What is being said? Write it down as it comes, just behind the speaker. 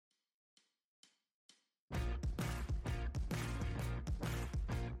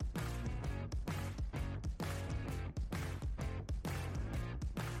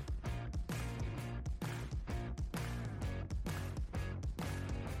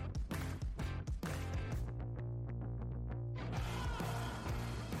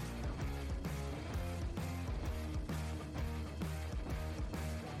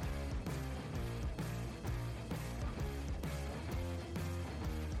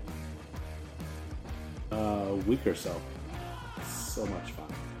week or so. It's so much fun.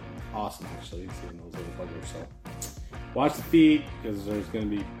 Awesome, actually, seeing those little buggers. So watch the feed, because there's going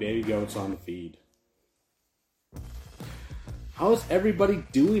to be baby goats on the feed. How's everybody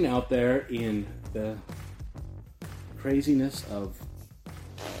doing out there in the craziness of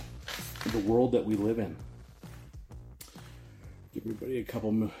the world that we live in? Give everybody a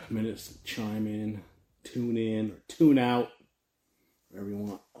couple minutes to chime in, or tune out, whatever you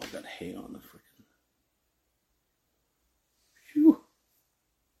want. Oh, I've got hay on the freaking. Phew.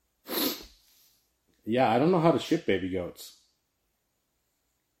 Yeah, I don't know how to ship baby goats.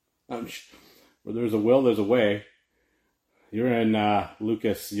 Where there's a will, there's a way. You're in,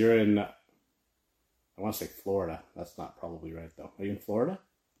 Lucas, you're in, I want to say Florida. That's not probably right, though. Are you in Florida?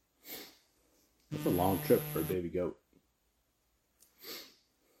 That's a long trip for a baby goat.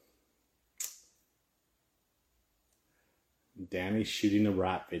 Danny's shooting a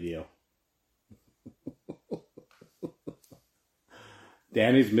rap video.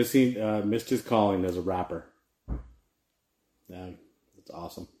 Danny's missed his calling as a rapper. Yeah, that's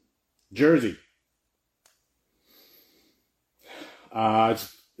awesome. Jersey. I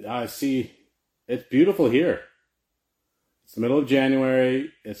see. It's beautiful here. It's the middle of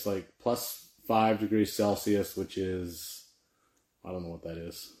January. It's like plus 5 degrees Celsius, which is, I don't know what that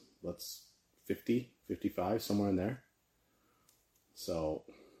is. That's 50, 55, somewhere in there. So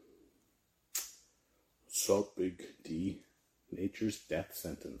Big D, nature's death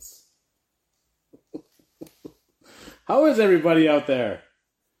sentence. How is everybody out there?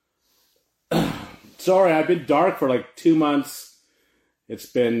 Sorry, I've been dark for like 2 months. It's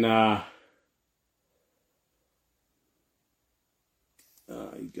been, you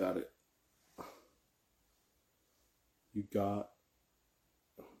got it.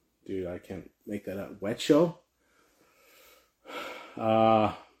 Dude, I can't make that out. Wet show?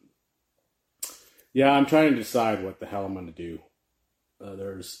 Yeah, I'm trying to decide what the hell I'm going to do.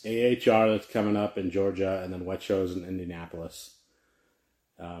 There's AHR that's coming up in Georgia, and then wet shows in Indianapolis.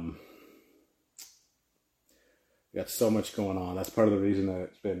 Got so much going on. That's part of the reason that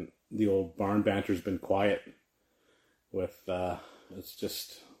it's been, the old Barn Banter's been quiet. It's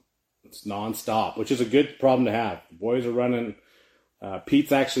nonstop, which is a good problem to have. The boys are running.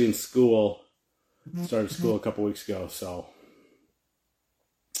 Pete's actually in school. Started school a couple weeks ago, so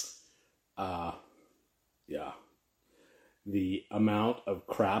yeah. The amount of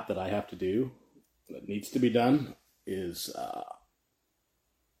crap that I have to do that needs to be done is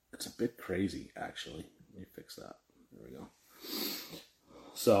it's a bit crazy, actually. Let me fix that. There we go.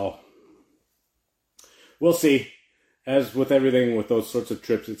 So we'll see. As with everything with those sorts of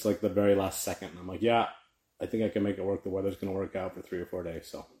trips, it's like the very last second. I'm like, yeah, I think I can make it work. The weather's going to work out for 3 or 4 days.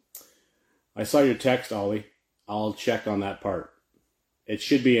 So I saw your text, Ollie. I'll check on that part. It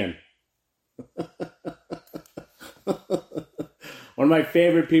should be in. One of my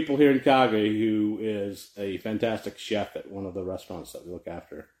favorite people here in Calgary, who is a fantastic chef at one of the restaurants that we look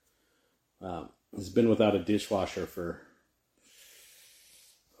after, has been without a dishwasher for,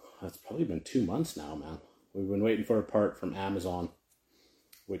 it's probably been 2 months now, man. We've been waiting for a part from Amazon,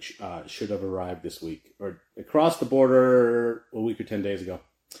 which should have arrived this week, or across the border a week or 10 days ago.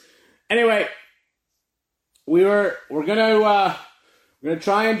 Anyway, we're gonna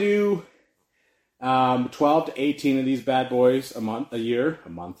try and do 12 to 18 of these bad boys a month.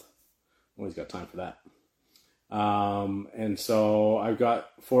 Always got time for that. And so I've got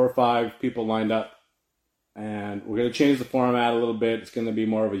 4 or 5 people lined up, and we're going to change the format a little bit. It's going to be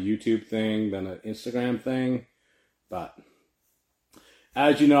more of a YouTube thing than an Instagram thing. But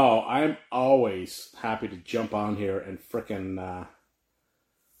as you know, I'm always happy to jump on here and frickin'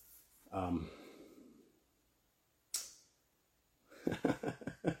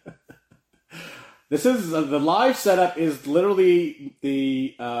 this is the live setup is literally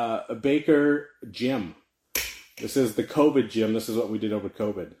the Baker gym. This is the COVID gym. This is what we did over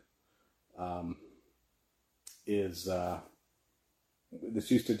COVID.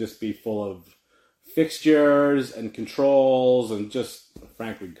 This used to just be full of fixtures and controls and just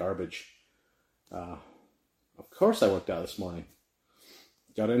frankly garbage. Of course I worked out this morning.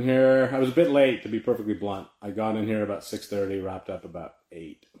 Got in here. I was a bit late, to be perfectly blunt. I got in here about 6:30, wrapped up about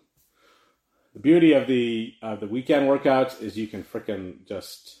 8. The beauty of the weekend workouts is you can frickin'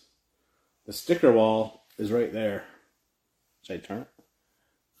 just, the sticker wall is right there. Should I turn it?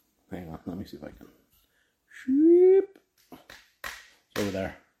 Hang on, let me see if I can. Shoop. It's over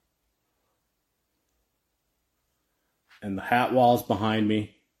there. And the hat wall's behind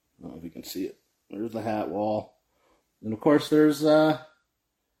me. I don't know if you can see it. There's the hat wall. And of course there's, there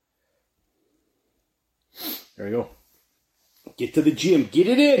we go. Get to the gym. Get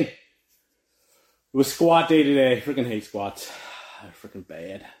it in. It was squat day today. Freaking hate squats. They're freaking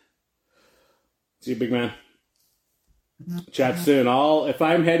bad. See you, big man. Chat soon. If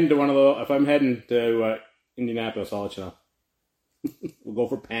I'm heading to Indianapolis, I'll let you know. We'll go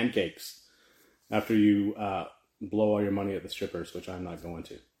for pancakes after you blow all your money at the strippers, which I'm not going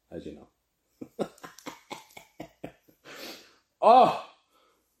to, as you know. Oh,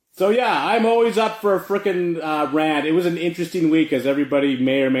 so yeah, I'm always up for a freaking rant. It was an interesting week, as everybody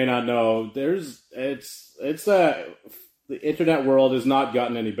may or may not know. The internet world has not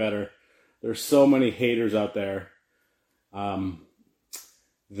gotten any better. There's so many haters out there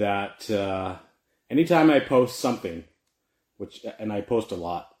that anytime I post something, and I post a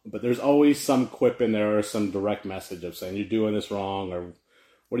lot, but there's always some quip in there or some direct message of saying you're doing this wrong, or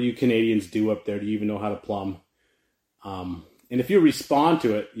what do you Canadians do up there? Do you even know how to plumb? And if you respond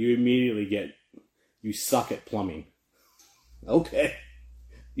to it, you immediately get, you suck at plumbing. Okay.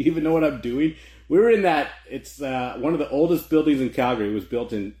 You even know what I'm doing? We were in that, it's one of the oldest buildings in Calgary. It was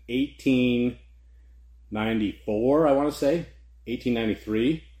built in 1894, I want to say.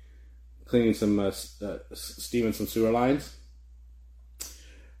 1893. Cleaning some, steaming some sewer lines.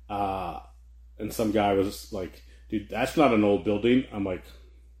 And some guy was like, dude, that's not an old building. I'm like,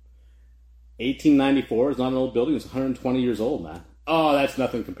 1894 is not an old building. It's 120 years old, man. Oh, that's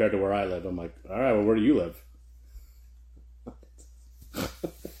nothing compared to where I live. I'm like, all right, well, where do you live?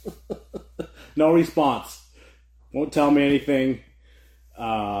 No response. Won't tell me anything.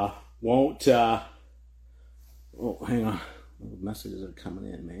 Oh, hang on. Messages are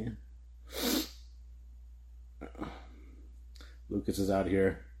coming in, man. Lucas is out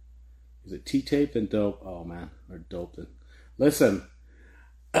here. Is it T-tape and dope? Oh, man. Or dope and... Listen.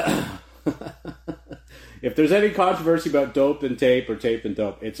 If there's any controversy about dope and tape or tape and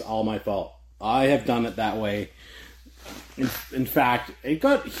dope, it's all my fault. I have done it that way. In fact, it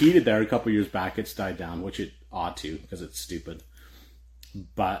got heated there a couple years back. It's died down, which it ought to, because it's stupid.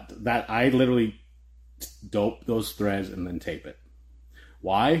 But that I literally dope those threads and then tape it.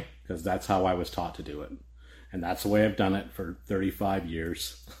 Why? Because that's how I was taught to do it. And that's the way I've done it for 35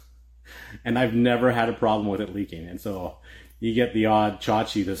 years. And I've never had a problem with it leaking. And so you get the odd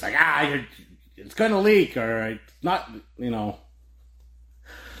chachi that's like, it's going to leak, or it's not,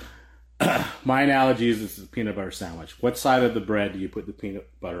 My analogy is this is a peanut butter sandwich. What side of the bread do you put the peanut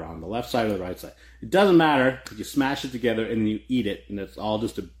butter on? The left side or the right side? It doesn't matter. You smash it together and then you eat it, and it's all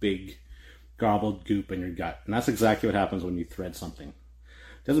just a big garbled goop in your gut. And that's exactly what happens when you thread something.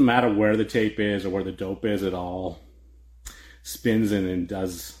 It doesn't matter where the tape is or where the dope is. It all spins in and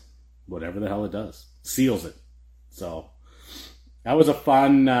does whatever the hell it does. Seals it. So that was a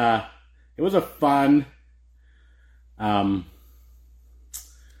fun...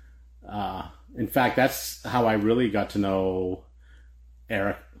 in fact, that's how I really got to know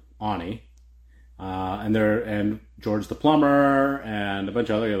Eric Ani, and George the Plumber, and a bunch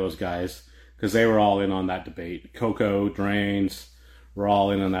of other of those guys, because they were all in on that debate. Coco, Drains, were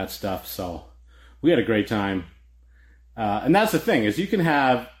all in on that stuff. So we had a great time. And that's the thing, is you can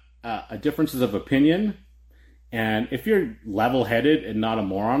have differences of opinion, and if you're level-headed and not a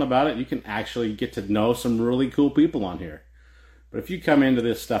moron about it, you can actually get to know some really cool people on here. But if you come into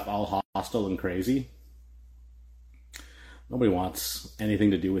this stuff all hostile and crazy, nobody wants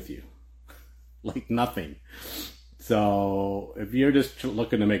anything to do with you. Like nothing. So if you're just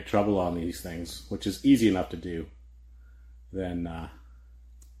looking to make trouble on these things, which is easy enough to do, then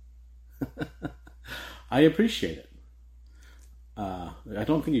I appreciate it. I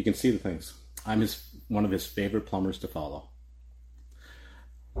don't think you can see the things. I'm one of his favorite plumbers to follow.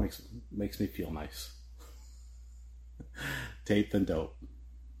 Makes me feel nice. Tape and dope.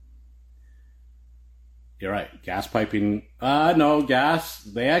 You're right. Gas piping. No, gas.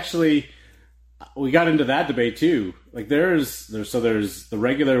 We got into that debate too. Like there's the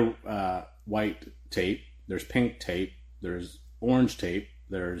regular white tape. There's pink tape. There's orange tape.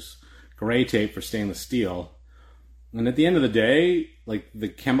 There's gray tape for stainless steel. And at the end of the day, like the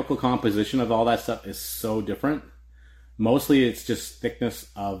chemical composition of all that stuff is so different. Mostly it's just thickness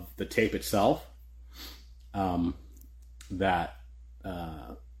of the tape itself. That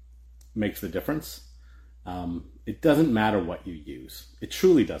makes the difference. It doesn't matter what you use. It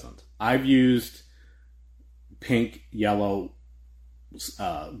truly doesn't. I've used pink, yellow,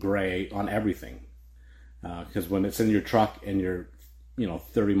 gray on everything. Because when it's in your truck and you're,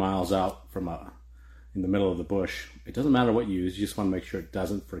 30 miles out in the middle of the bush, it doesn't matter what you use. You just want to make sure it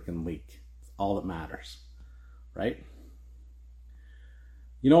doesn't freaking leak. It's all that matters. Right?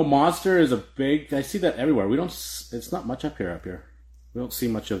 Monster is a big... I see that everywhere. It's not much up here. We don't see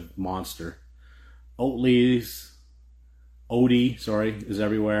much of Monster. Odie, is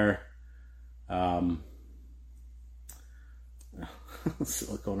everywhere.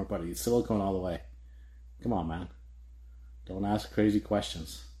 Silicone, buddy. Silicone all the way. Come on, man. Don't ask crazy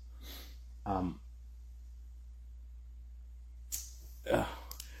questions.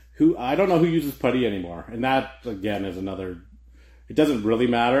 Who I don't know who uses putty anymore, and that again is another. It doesn't really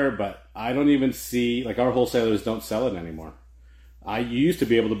matter, but I don't even see, like, our wholesalers don't sell it anymore. I used to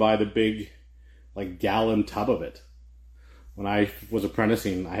be able to buy the big, like, gallon tub of it. When I was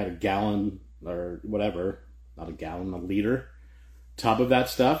apprenticing, I had a gallon or whatever, not a gallon, a liter tub of that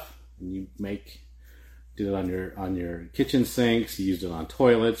stuff. And you did it on your kitchen sinks. You used it on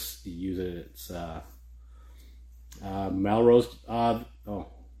toilets. You use it. It's Melrose.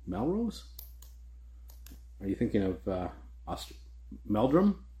 Melrose? Are you thinking of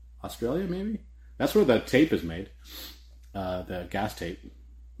Meldrum, Australia? Maybe that's where the tape is made. The gas tape,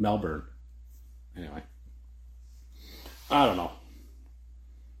 Melbourne. Anyway, I don't know.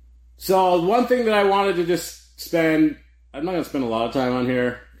 So one thing that I wanted to just spend, I'm not going to spend a lot of time on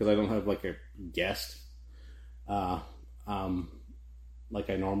here because I don't have like a guest, like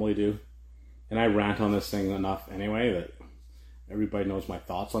I normally do. And I rant on this thing enough anyway that everybody knows my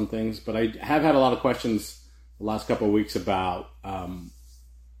thoughts on things. But I have had a lot of questions the last couple of weeks about how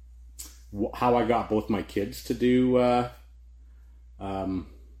I got both my kids to do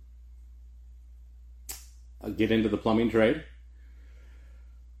get into the plumbing trade.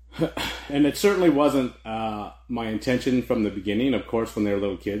 And it certainly wasn't my intention from the beginning. Of course, when they were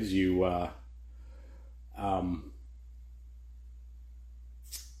little kids, you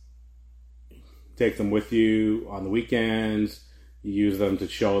take them with you on the weekends. You use them to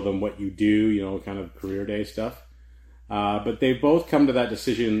show them what you do, kind of career day stuff. But they both come to that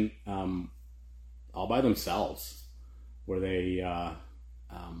decision all by themselves, where they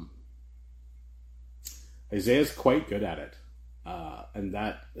Isaiah's quite good at it. And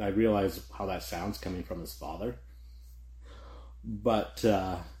that I realize how that sounds coming from his father. But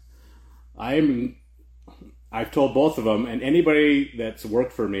I've told both of them, and anybody that's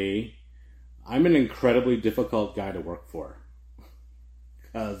worked for me, I'm an incredibly difficult guy to work for.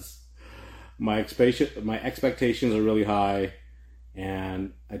 Because my expectations are really high,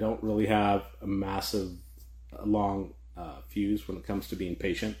 and I don't really have a long fuse when it comes to being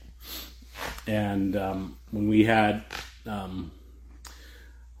patient. And when we had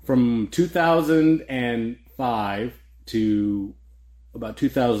from 2005 to about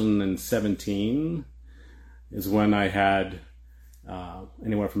 2017 is when I had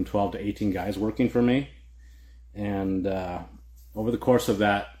anywhere from 12 to 18 guys working for me. And over the course of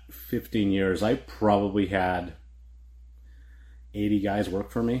that 15 years, I probably had 80 guys work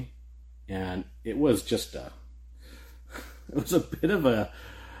for me. And it was just it was a bit of a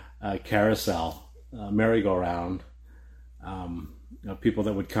carousel, merry-go-round. People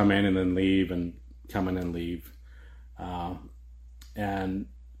that would come in and then leave and come in and leave. And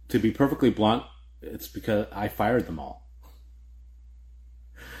to be perfectly blunt, it's because I fired them all.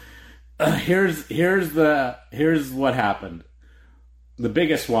 Here's what happened. The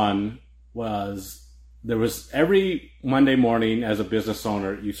biggest one was there was every Monday morning as a business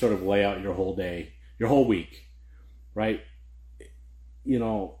owner, you sort of lay out your whole day, your whole week, right?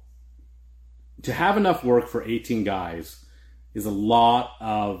 To have enough work for 18 guys is a lot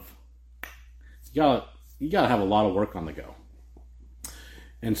of, you gotta have a lot of work on the go.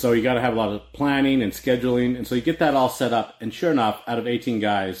 And so you gotta have a lot of planning and scheduling. And so you get that all set up. And sure enough, out of 18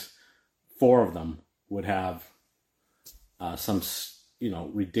 guys, 4 of them would have some,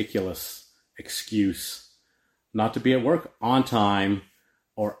 ridiculous excuse not to be at work on time,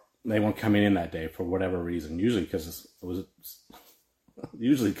 or they weren't coming in that day for whatever reason. Usually because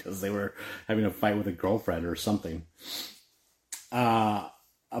they were having a fight with a girlfriend or something. But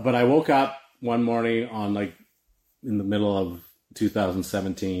I woke up one morning in the middle of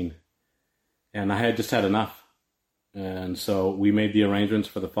 2017, and I had just had enough. And so we made the arrangements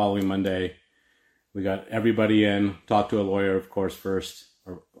for the following Monday. We got everybody in, talked to a lawyer, of course, first,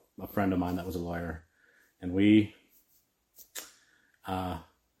 or a friend of mine that was a lawyer. And we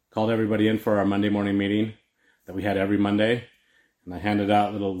called everybody in for our Monday morning meeting that we had every Monday. And I handed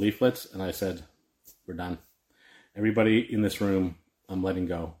out little leaflets, and I said, we're done. Everybody in this room, I'm letting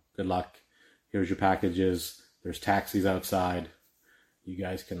go. Good luck. Here's your packages. There's taxis outside. You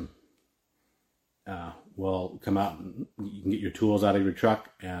guys can, we'll come out and you can get your tools out of your truck,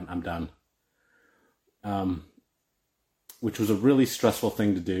 and I'm done. Which was a really stressful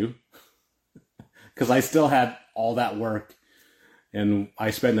thing to do because I still had all that work, and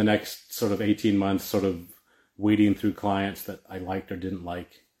I spent the next sort of 18 months sort of weeding through clients that I liked or didn't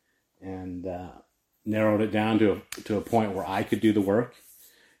like, and narrowed it down to a point where I could do the work.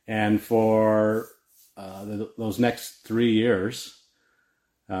 And for those next 3 years,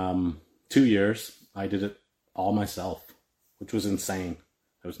 2 years, I did it all myself, which was insane.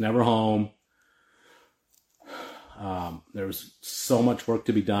 I was never home. There was so much work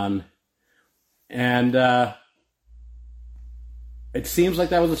to be done. And it seems like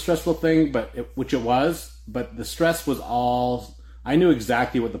that was a stressful thing, which it was. But the stress was all... I knew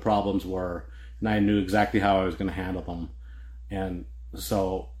exactly what the problems were, and I knew exactly how I was going to handle them. And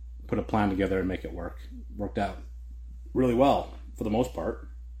so put a plan together and make it work. Worked out really well for the most part.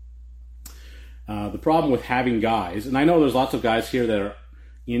 The problem with having guys, and I know there's lots of guys here that are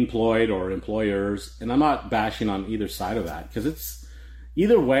employed or employers, and I'm not bashing on either side of that, because it's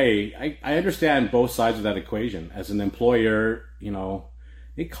either way. I understand both sides of that equation. As an employer,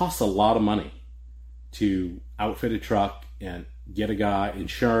 it costs a lot of money to outfit a truck and get a guy,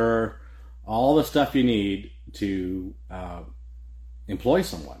 insure, all the stuff you need to employ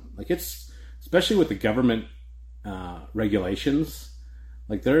someone. Like, it's, especially with the government regulations,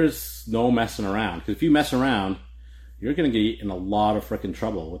 like, there's no messing around. Because if you mess around, you're going to get in a lot of freaking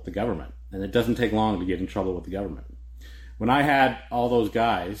trouble with the government. And it doesn't take long to get in trouble with the government. When I had all those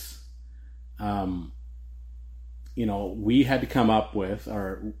guys, we had to come up with,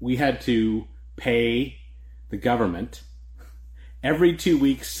 or we had to pay the government every 2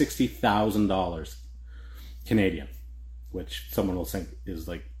 weeks $60,000 Canadian, which someone will think is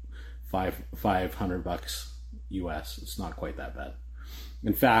like $500 US. It's not quite that bad.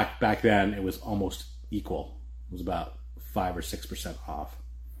 In fact, back then it was almost equal. It was about 5 or 6% off,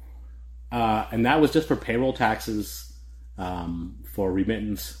 and that was just for payroll taxes, for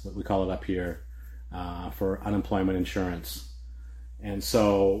remittance, what we call it up here, for unemployment insurance, and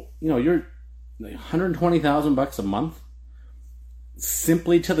so you're $120,000 a month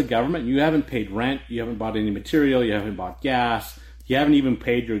simply to the government. You haven't paid rent, you haven't bought any material, you haven't bought gas, you haven't even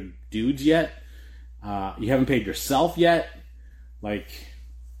paid your dudes yet, you haven't paid yourself yet. Like,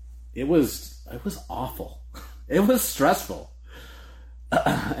 it was awful. It was stressful.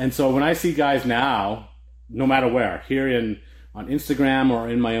 And so when I see guys now, no matter where, here on Instagram or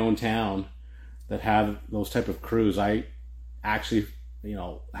in my own town, that have those type of crews, I actually,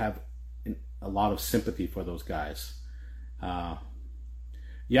 have a lot of sympathy for those guys. New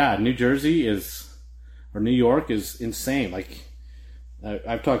York is insane. Like,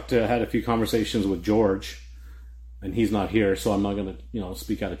 I've had a few conversations with George, and he's not here, so I'm not going to,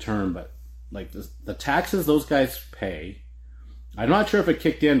 speak out of turn, but like the taxes those guys pay, I'm not sure if it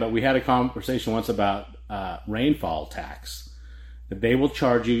kicked in, but we had a conversation once about rainfall tax, that they will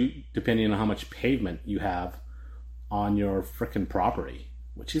charge you depending on how much pavement you have on your frickin' property,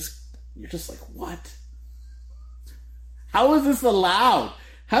 which is, you're just like, what? How is this allowed?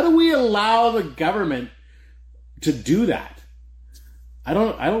 How do we allow the government to do that? I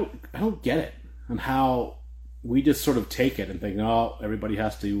don't get it, and how we just sort of take it and think, oh, everybody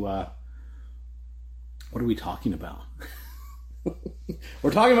has to, what are we talking about?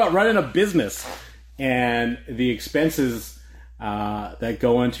 We're talking about running a business and the expenses that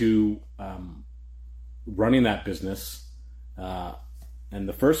go into running that business. And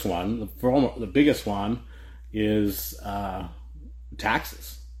the first one, the biggest one, is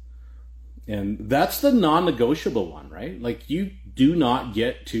taxes. And that's the non-negotiable one, right? Like, you do not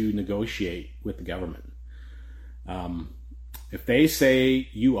get to negotiate with the government. If they say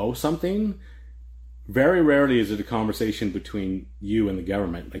you owe something, very rarely is it a conversation between you and the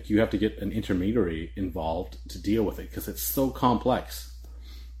government. Like, you have to get an intermediary involved to deal with it, because it's so complex.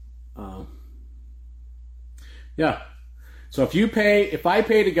 So if I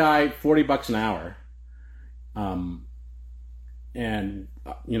paid a guy $40 an hour, and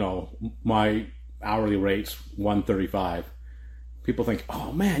my hourly rate's $135, people think,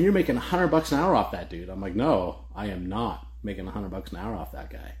 oh man, you're making $100 an hour off that dude. I'm like, no, I am not making $100 an hour off that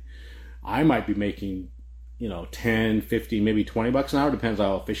guy. I might be making, 10, 15, maybe $20 an hour, depends on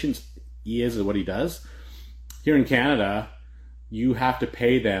how efficient he is and what he does. Here in Canada, you have to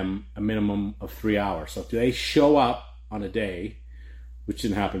pay them a minimum of 3 hours. So if they show up on a day, which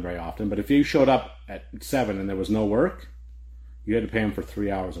didn't happen very often, but if you showed up at 7 and there was no work, you had to pay them for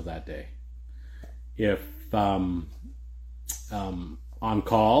 3 hours of that day. If on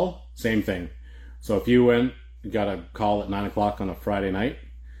call, same thing. So if you got a call at 9 o'clock on a Friday night,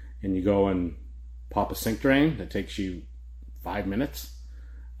 and you go and pop a sink drain that takes you 5 minutes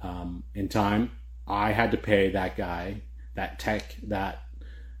in time, I had to pay that guy, that tech, that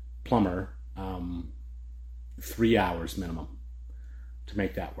plumber, 3 hours minimum to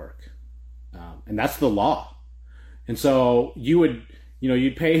make that work. And that's the law. And so you would,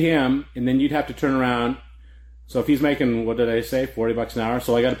 you'd pay him, and then you'd have to turn around. So if he's making, what did I say, $40 an hour?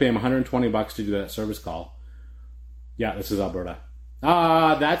 So I got to pay him $120 to do that service call. Yeah, this is Alberta.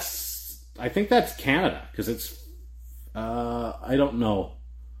 I think that's Canada, because it's, I don't know.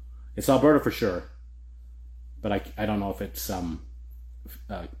 It's Alberta for sure, but I don't know if it's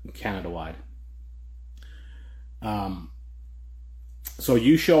Canada-wide. So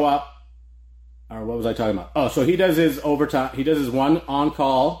you show up, or what was I talking about? Oh, so he does his overtime. He does his one on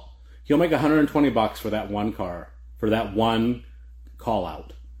call. He'll make $120 for that one call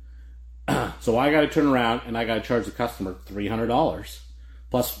out. So I got to turn around and I got to charge the customer $300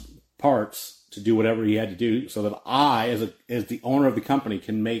 plus parts to do whatever he had to do, so that I, as the owner of the company,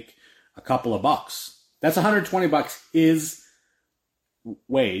 can make a couple of bucks. That's $120 his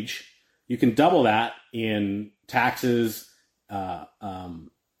wage. You can double that in taxes,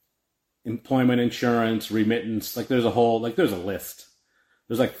 employment insurance, remittance. Like there's a list.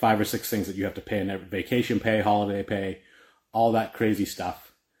 There's like 5 or 6 things that you have to pay, and vacation pay, holiday pay, all that crazy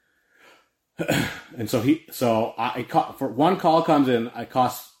stuff. And so for one call comes in, I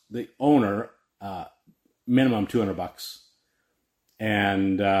cost the owner minimum $200,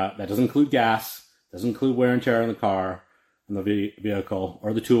 and that doesn't include gas, doesn't include wear and tear on the car, on the vehicle,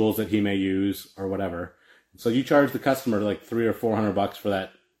 or the tools that he may use or whatever. So you charge the customer like $300 or $400 for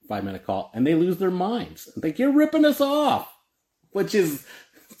that 5-minute call, and they lose their minds. Like, you're ripping us off, which is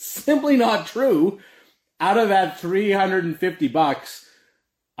simply not true. Out of that $350,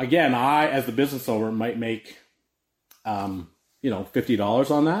 again, I, as the business owner, might make,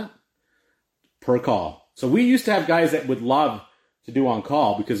 $50 on that per call. So we used to have guys that would love to do on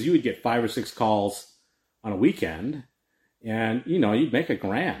call, because you would get 5 or 6 calls on a weekend, and you'd make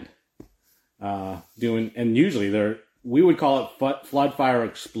 $1,000 doing. And usually we would call it flood, fire,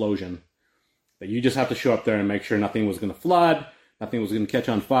 explosion. That you just have to show up there and make sure nothing was going to flood, nothing was going to catch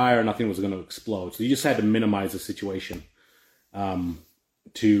on fire, nothing was going to explode. So you just had to minimize the situation to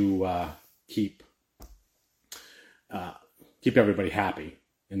keep everybody happy.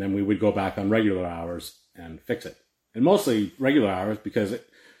 And then we would go back on regular hours and fix it. And mostly regular hours, because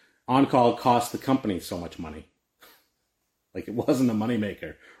on-call cost the company so much money. Like, it wasn't a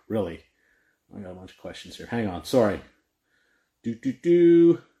moneymaker, really. I got a bunch of questions here. Hang on, sorry.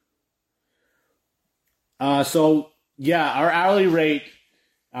 So, yeah, our hourly rate,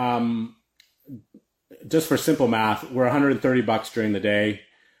 just for simple math, we're $130 during the day,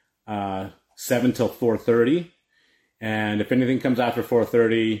 7 till 4:30. And if anything comes after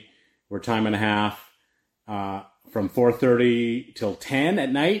 4:30, we're time and a half, from 4:30 till 10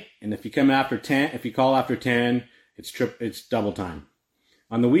 at night. And if you call after 10, it's double time.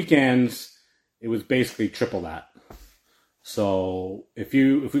 On the weekends, it was basically triple that. So if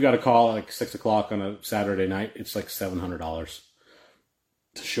we got a call at like 6 o'clock on a Saturday night, it's like $700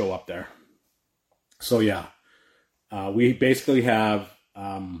 to show up there. So yeah, we basically have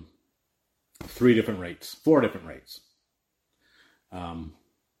 4 different rates,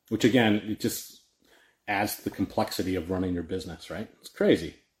 which again, it just adds to the complexity of running your business, right? It's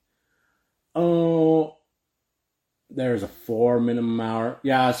crazy. Oh, there's a 4 minimum hour.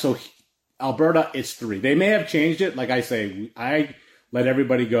 Yeah, so Alberta, it's 3. They may have changed it. Like I say, I let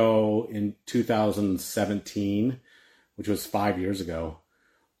everybody go in 2017, which was 5 years ago.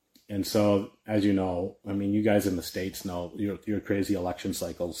 And so, as you know, I mean, you guys in the States know your crazy election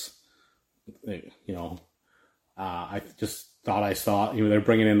cycles. I just thought I saw, they're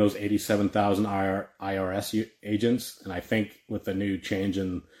bringing in those 87,000 IRS agents. And I think with the new change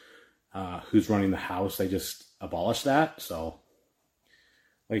in who's running the House, they just abolished that. So,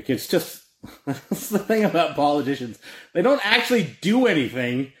 like, it's just, that's the thing about politicians. They don't actually do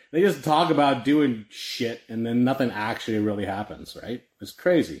anything. They just talk about doing shit, and then nothing actually really happens, right? It's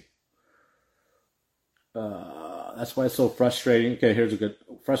crazy. That's why it's so frustrating. Okay, here's a good...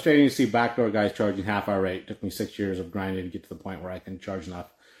 Frustrating to see backdoor guys charging half our rate. It took me 6 years of grinding to get to the point where I can charge enough.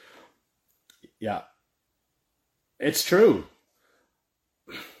 Yeah. It's true.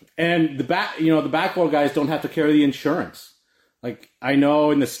 And the backdoor guys don't have to carry the insurance. Like, I know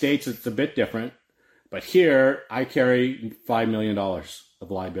in the States it's a bit different, but here I carry $5 million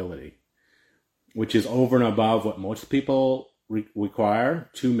of liability, which is over and above what most people require.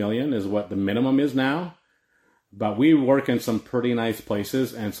 $2 million is what the minimum is now. But we work in some pretty nice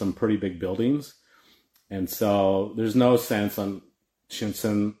places and some pretty big buildings. And so there's no sense on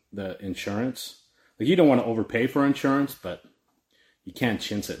chinsing the insurance. Like, you don't want to overpay for insurance, but you can't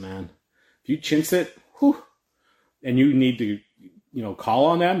chintz it, man. If you chintz it, and you need to, call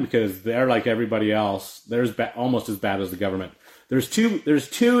on them, because they're like everybody else. They're almost as bad as the government. There's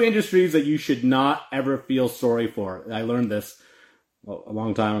two industries that you should not ever feel sorry for. I learned this a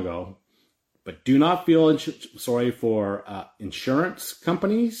long time ago. But do not feel sorry for insurance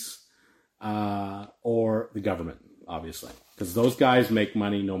companies or the government, obviously, because those guys make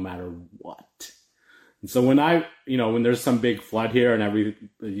money no matter what. And so when when there's some big flood here and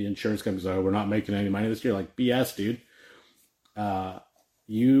the insurance companies are, we're not making any money this year, like BS, dude.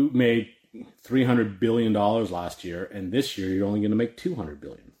 You made $300 billion last year, and this year you're only going to make $200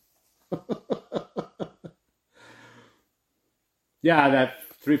 billion. Yeah, that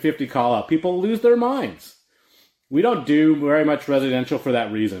 350 call out. People lose their minds. We don't do very much residential for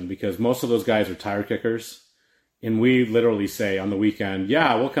that reason, because most of those guys are tire kickers. And we literally say on the weekend,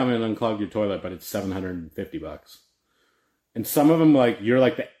 yeah, we'll come in and unclog your toilet, but it's $750. And some of them, like, you're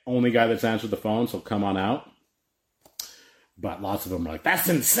like the only guy that's answered the phone, so come on out. But lots of them are like, that's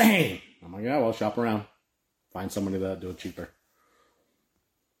insane. I'm like, yeah, well, shop around. Find somebody that'll do it cheaper.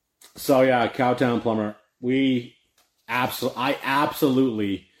 So yeah, Cowtown Plumber. I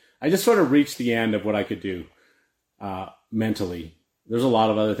just sort of reached the end of what I could do mentally. There's a lot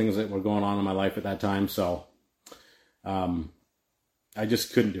of other things that were going on in my life at that time, so I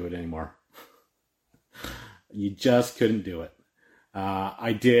just couldn't do it anymore. You just couldn't do it.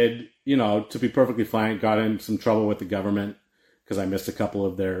 I did, to be perfectly frank, got in some trouble with the government because I missed a couple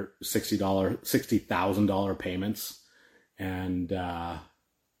of their $60,000 payments. And,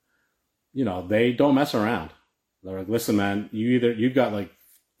 they don't mess around. They're like, listen, man, you've got like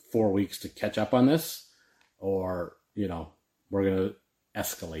 4 weeks to catch up on this, or, we're going to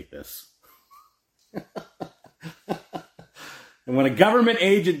escalate this. And when a government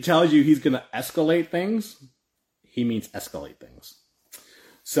agent tells you he's going to escalate things, he means escalate things.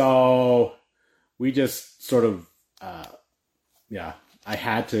 So we just sort of, I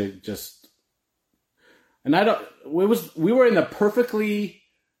had to just, and we were in the perfectly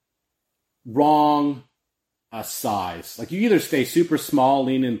wrong size. Like, you either stay super small,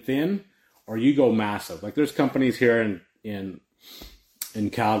 lean and thin, or you go massive. Like, there's companies here in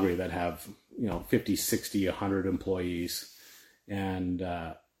Calgary that have, 50, 60, 100 employees. And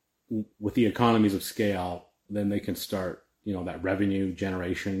with the economies of scale, then they can start, that revenue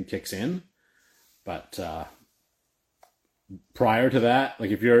generation kicks in. But prior to that,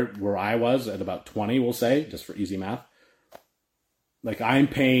 like, if you're where I was at about 20, we'll say, just for easy math, like, I'm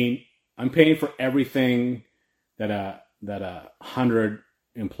paying for everything that a 100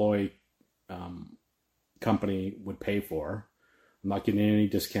 employee company would pay for. I'm not getting any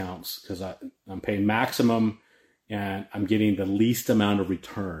discounts because I'm paying maximum, and I'm getting the least amount of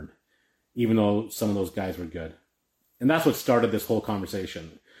return, even though some of those guys were good. And that's what started this whole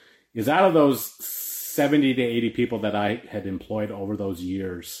conversation. Is out of those 70 to 80 people that I had employed over those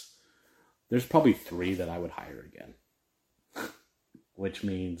years, there's probably 3 that I would hire again. Which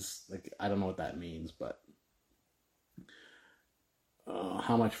means, like, I don't know what that means, but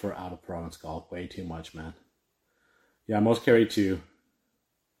how much for out of province golf? Way too much, man. Yeah, most carry 2.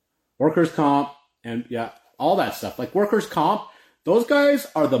 Workers' comp, and yeah, all that stuff. Like, workers' comp, those guys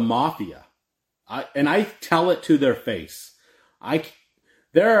are the mafia. I tell it to their face.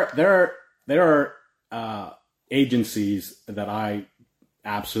 There are agencies that I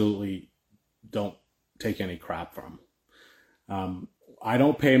absolutely don't take any crap from. I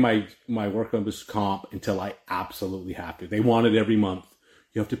don't pay my workers' comp until I absolutely have to. They want it every month.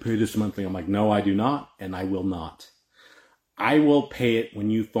 You have to pay this monthly. I'm like, no, I do not, and I will not. I will pay it when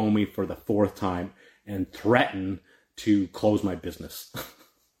you phone me for the 4th time and threaten to close my business.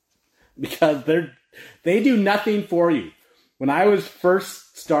 Because they do nothing for you. When I was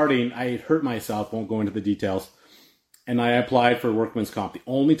first starting, I hurt myself, won't go into the details, and I applied for workman's comp. The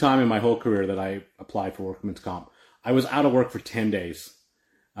only time in my whole career that I applied for workman's comp. I was out of work for 10 days.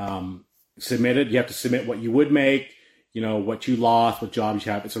 Submitted, you have to submit what you would make, what you lost, what jobs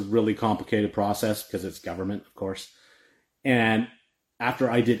you have. It's a really complicated process because it's government, of course. And after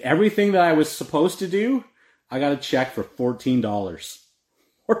I did everything that I was supposed to do, I got a check for $14.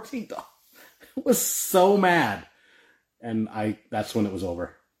 $14. I was so mad. And that's when it was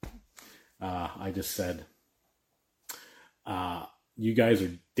over. I just said, you guys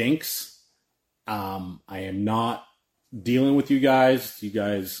are dinks. I am not dealing with you guys. You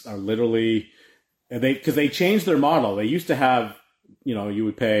guys are literally, because they changed their model. They used to have, you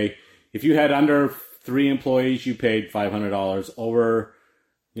would pay, if you had under 3 employees, you paid $500. Over,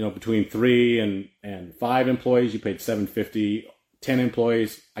 between 3 and 5 employees, you paid $750. 10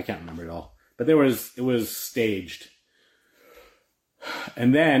 employees, I can't remember it all, but it was staged.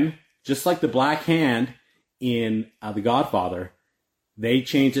 And then, just like the Black Hand in The Godfather, they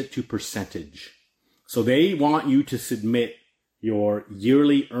changed it to percentage. So they want you to submit your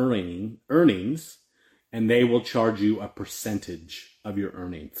yearly earnings, and they will charge you a percentage of your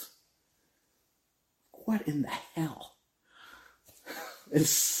earnings. what in the hell?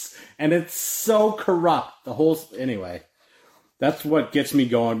 It's so corrupt. Anyway, that's what gets me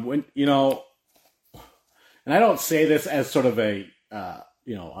going. When, and I don't say this as sort of a,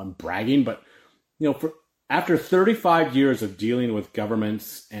 I'm bragging, but, after 35 years of dealing with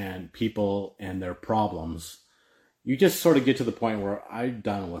governments and people and their problems, you just sort of get to the point where I'm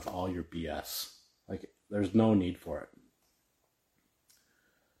done with all your BS. Like, there's no need for it.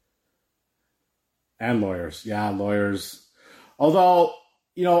 And lawyers. Yeah, lawyers. Although,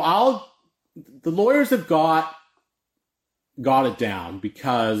 the lawyers have got it down,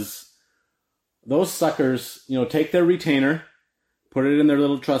 because those suckers, take their retainer, put it in their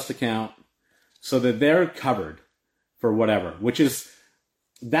little trust account so that they're covered for whatever,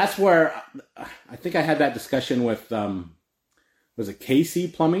 that's where I think I had that discussion with, was it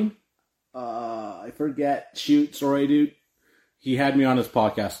KC Plumbing? I forget. Shoot, sorry, dude. He had me on his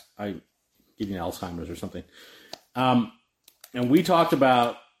podcast. I getting Alzheimer's or something. And we talked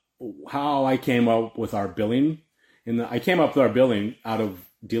about how I came up with our billing. I came up with our billing out of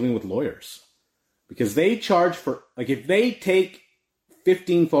dealing with lawyers, because they charge for, if they take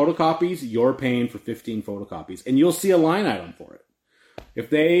 15 photocopies, you're paying for 15 photocopies, and you'll see a line item for it. If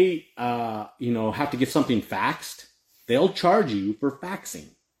they, have to get something faxed, they'll charge you for faxing,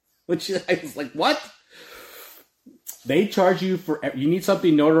 which I was like, what? They charge you you need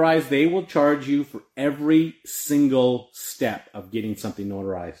something notarized, they will charge you for every single step of getting something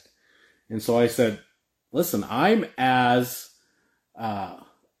notarized. And so I said, listen, I'm as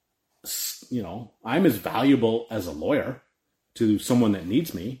valuable as a lawyer to someone that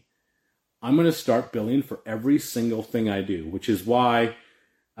needs me. I'm going to start billing for every single thing I do, which is why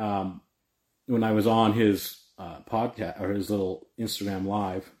when I was on his podcast or his little Instagram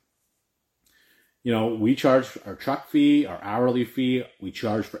live, we charge our truck fee, our hourly fee. We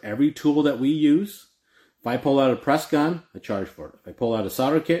charge for every tool that we use. If I pull out a press gun, I charge for it. If I pull out a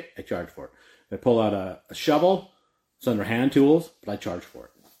solder kit, I charge for it. If I pull out a shovel, it's under hand tools, but I charge for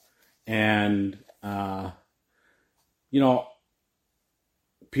it. And,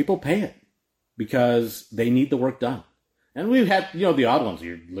 people pay it because they need the work done. And we've had, the odd ones.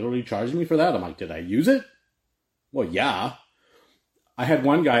 You're literally charging me for that. I'm like, did I use it? Well, yeah. I had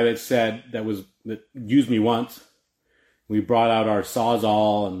one guy that used me once. We brought out our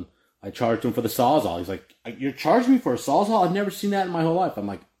Sawzall, and I charged him for the Sawzall. He's like, you're charging me for a Sawzall? I've never seen that in my whole life. I'm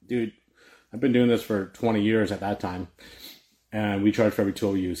like, dude, I've been doing this for 20 years at that time, and we charge for every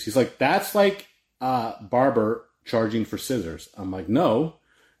tool we use. He's like, that's like barber charging for scissors. I'm like, no,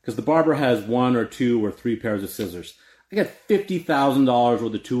 because the barber has 1 or 2 or 3 pairs of scissors. I got $50,000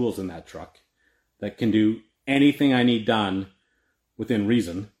 worth of tools in that truck that can do anything I need done within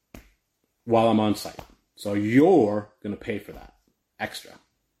reason while I'm on site. So you're going to pay for that extra.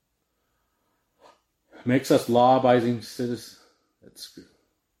 Makes us law-abiding citizens. That's screwed.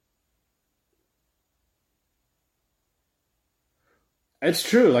 It's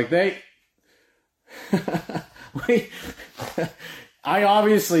true. Like I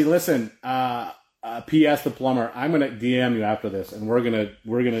obviously listen. P.S. the plumber. I'm gonna DM you after this, and we're gonna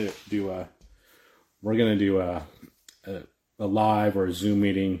do a live or a Zoom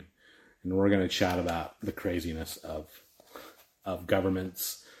meeting, and we're gonna chat about the craziness of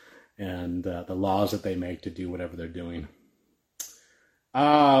governments and the laws that they make to do whatever they're doing.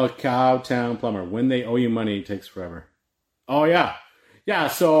 Oh, Cowtown Plumber. When they owe you money, it takes forever. Oh yeah. Yeah,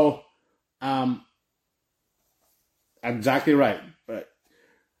 so exactly right. But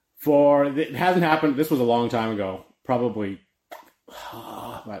it hasn't happened. This was a long time ago, probably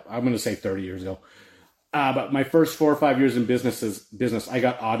I'm going to say 30 years ago. But my first 4 or 5 years in business, I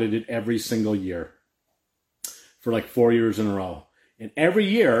got audited every single year for like 4 years in a row. And every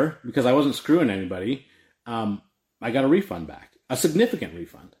year, because I wasn't screwing anybody, I got a refund back, a significant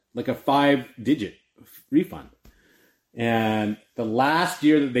refund, like a 5-digit refund. And the last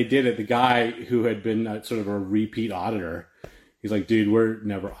year that they did it, the guy who had been sort of a repeat auditor, he's like, dude, we're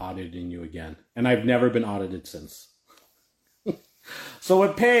never auditing you again. And I've never been audited since. So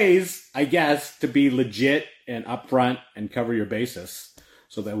it pays, I guess, to be legit and upfront and cover your basis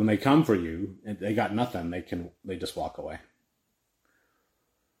so that when they come for you and they got nothing, they just walk away.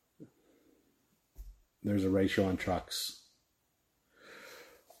 There's a ratio on trucks.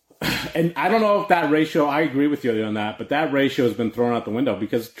 And I don't know if that ratio, I agree with you on that, but that ratio has been thrown out the window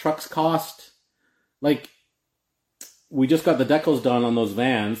because trucks cost, we just got the decals done on those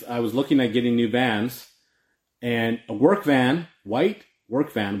vans. I was looking at getting new vans, and a work van, white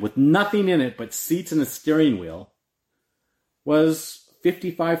work van with nothing in it but seats and a steering wheel was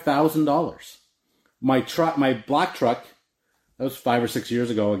 $55,000. My black truck, that was 5 or 6 years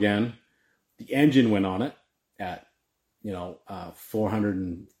ago again, the engine went on it at,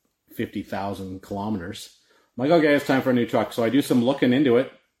 450,000 kilometers. I'm like, okay, it's time for a new truck. So I do some looking into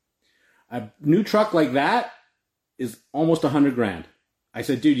it. A new truck like that is almost $100,000. I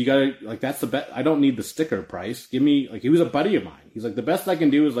said, dude, you gotta, like, that's the best. I don't need the sticker price. Give me, like, he was a buddy of mine. He's like, the best I can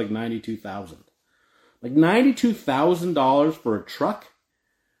do is like $92,000. Like $92,000 for a truck?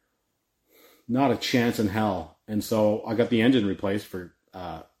 Not a chance in hell. And so I got the engine replaced for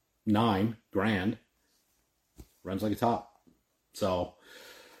 $9,000. Runs like a top. So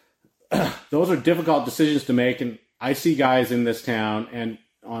those are difficult decisions to make. And I see guys in this town and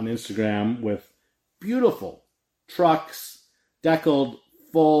on Instagram with beautiful trucks, deckled,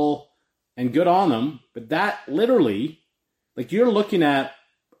 full, and good on them. But that literally, like, you're looking at,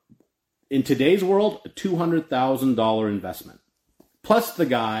 in today's world, a $200,000 investment. Plus the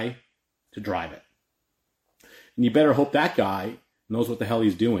guy to drive it. And you better hope that guy knows what the hell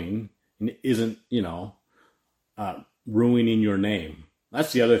he's doing and isn't, ruining your name.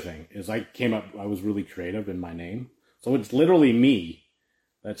 That's the other thing, is I was really creative in my name. So it's literally me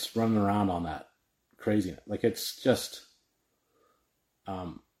that's running around on that craziness. Like, it's just...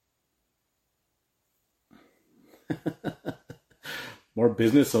 more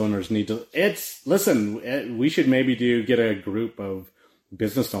business owners need to... Listen, we should maybe get a group of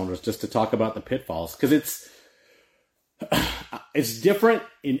business owners just to talk about the pitfalls, because it's different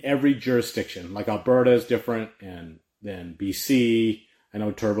in every jurisdiction. Like, Alberta is different than BC. I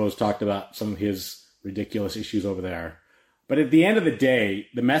know Turbo's talked about some of his ridiculous issues over there. But at the end of the day,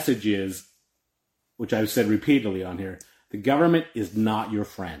 the message is, which I've said repeatedly on here, the government is not your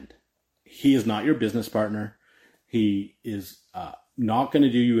friend. He is not your business partner. He is not going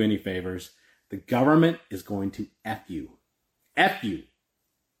to do you any favors. The government is going to F you. F you.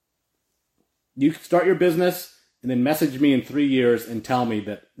 You can start your business and then message me in 3 years and tell me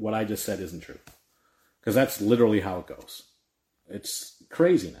that what I just said isn't true. Because that's literally how it goes. It's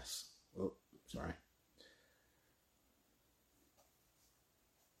craziness. Oh, sorry.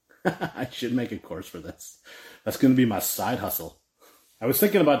 I should make a course for this. That's going to be my side hustle. I was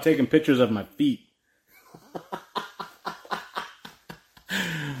thinking about taking pictures of my feet.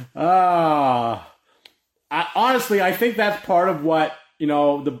 Honestly, I think that's part of what,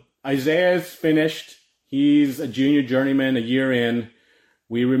 Isaiah's finished. He's a junior journeyman a year in.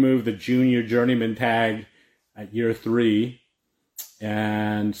 We removed the junior journeyman tag at year 3.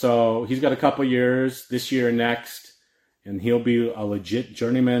 And so he's got a couple years, this year and next, and he'll be a legit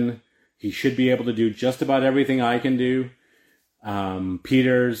journeyman. He should be able to do just about everything I can do.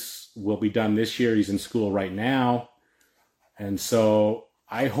 Peter's will be done this year. He's in school right now. And so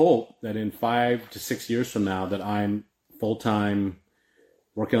I hope that in 5 to 6 years from now that I'm full-time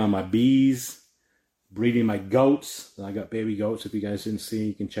working on my bees, breeding my goats. I got baby goats. If you guys didn't see,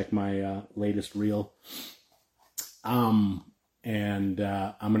 you can check my latest reel. And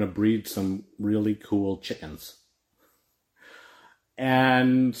I'm going to breed some really cool chickens.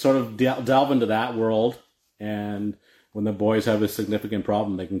 And sort of delve into that world. And when the boys have a significant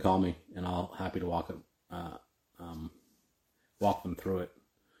problem, they can call me, and I'll happy to walk them through it.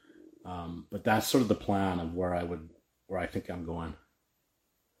 But that's sort of the plan of where I think I'm going.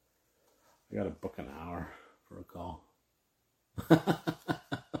 I got to book an hour for a call.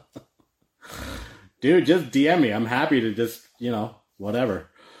 Dude, just DM me. I'm happy to just, whatever.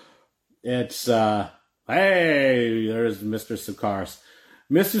 It's, hey, there's Mr. Sukaris.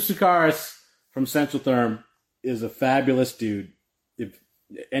 Mr. Sukaris from Central Therm is a fabulous dude. If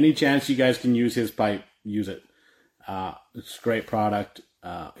any chance you guys can use his pipe, use it. It's a great product.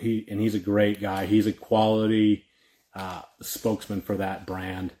 He's a great guy. He's a quality spokesman for that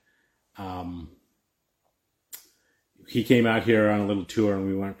brand. He came out here on a little tour, and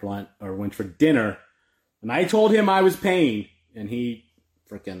we went for dinner, and I told him I was paying, and he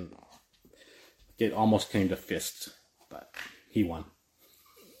it almost came to fists, but he won.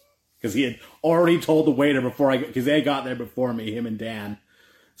 Because he had already told the waiter because they got there before me, him and Dan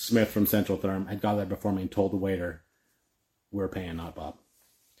Smith from Central Therm had got there before me and told the waiter, we're paying, not Bob.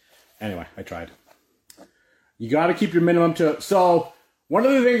 Anyway, I tried. You got to keep your minimum to... So, one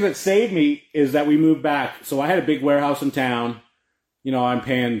of the things that saved me is that we moved back. So, I had a big warehouse in town. I'm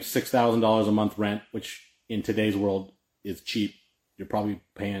paying $6,000 a month rent, which in today's world is cheap. You're probably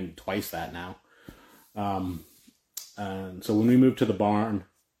paying twice that now. And so, when we moved to the barn,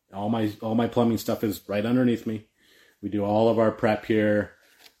 all my plumbing stuff is right underneath me. We do all of our prep here.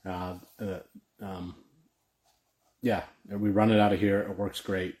 Yeah, we run it out of here. It works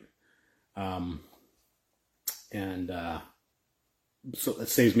great. So it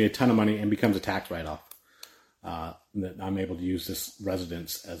saves me a ton of money and becomes a tax write-off. That I'm able to use this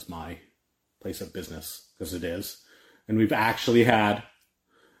residence as my place of business, because it is. And we've actually had,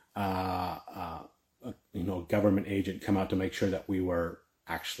 a government agent come out to make sure that we were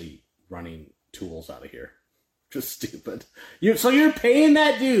actually running tools out of here. Just stupid. So you're paying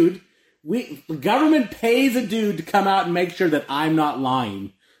that dude. The government pays a dude to come out and make sure that I'm not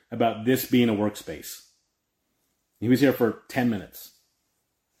lying about this being a workspace. He was here for 10 minutes.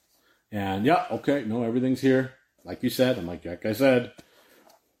 And everything's here. Like you said. I'm like I said.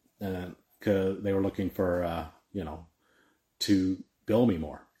 And because they were looking for, to bill me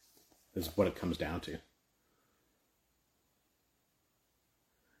more, is what it comes down to.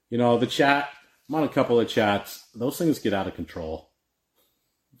 The chat, I'm on a couple of chats. Those things get out of control.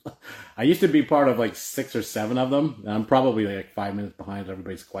 I used to be part of like 6 or 7 of them. And I'm probably like 5 minutes behind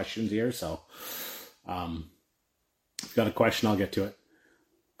everybody's questions here. So, if you've got a question, I'll get to it.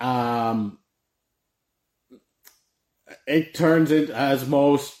 It turns into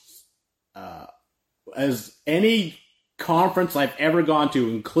as any conference I've ever gone to,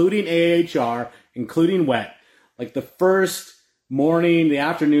 including AHR, including WET, like the first morning, the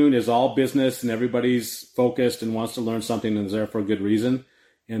afternoon is all business and everybody's focused and wants to learn something and is there for a good reason.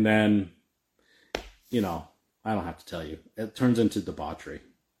 And then, I don't have to tell you, it turns into debauchery.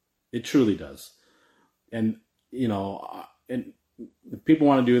 It truly does. And, and if people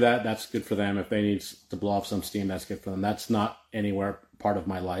want to do that, that's good for them. If they need to blow off some steam, that's good for them. That's not anywhere part of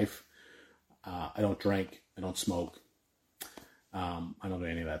my life. I don't drink. I don't smoke. I don't do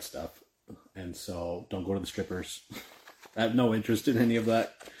any of that stuff. And so don't go to the strippers. I have no interest in any of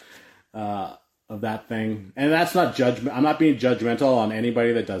that, of that thing. And that's not judgment. I'm not being judgmental on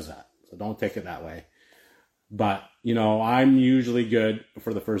anybody that does that. So don't take it that way. But, I'm usually good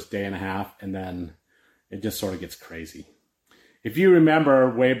for the first day and a half, and then it just sort of gets crazy. If you remember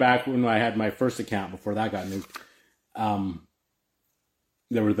way back when I had my first account before that got nuked,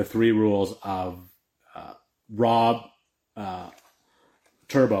 there were the 3 rules of Rob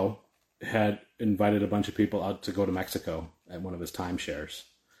Turbo had invited a bunch of people out to go to Mexico at one of his timeshares.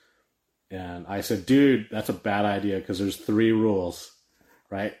 And I said, dude, that's a bad idea because there's 3 rules,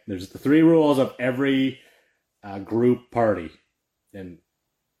 right? There's the 3 rules of every group party. And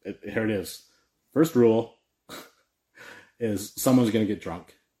here it is. First rule is someone's going to get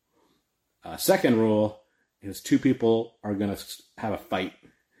drunk. Second rule is 2 people are going to have a fight.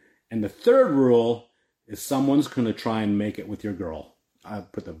 And the third rule is someone's going to try and make it with your girl. I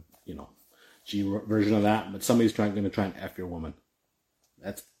put the, G version of that, but somebody's going to try and F your woman.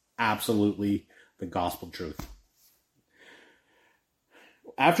 That's absolutely the gospel truth.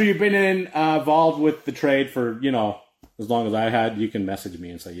 After you've been involved with the trade for, as long as I had, you can message me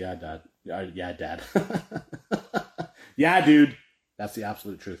and say, yeah, Dad. Yeah, Dad. Yeah, dude. That's the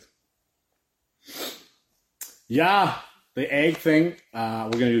absolute truth. Yeah, the egg thing. We're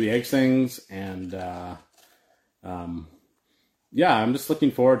going to do the egg things. And, I'm just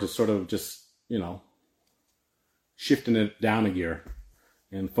looking forward to sort of just, shifting it down a gear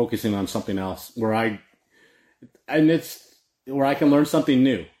and focusing on something else where I can learn something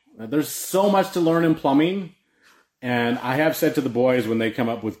new. There's so much to learn in plumbing. And I have said to the boys when they come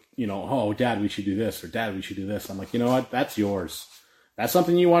up with, oh, Dad, we should do this, or Dad, we should do this. I'm like, you know what? That's yours. That's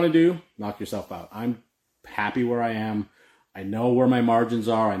something you want to do. Knock yourself out. I'm happy where I am. I know where my margins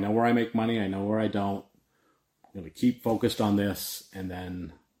are. I know where I make money. I know where I don't. I'm going to keep focused on this. And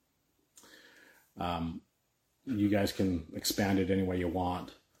then you guys can expand it any way you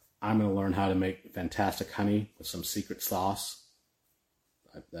want. I'm going to learn how to make fantastic honey with some secret sauce.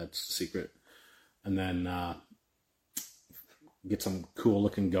 That's the secret. And then get some cool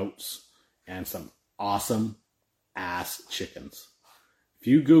looking goats and some awesome ass chickens. If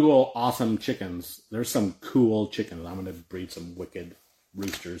you Google awesome chickens, there's some cool chickens. I'm going to breed some wicked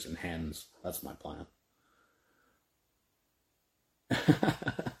roosters and hens. That's my plan.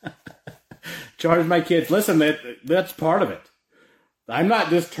 Charge my kids. Listen, that's part of it. I'm not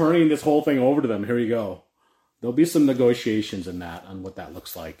just turning this whole thing over to them. Here you go. There'll be some negotiations in that on what that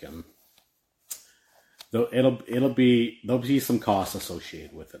looks like, and there'll be some costs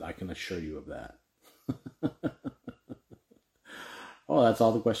associated with it. I can assure you of that. Oh, that's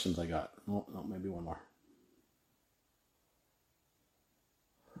all the questions I got. Oh, no, maybe one more.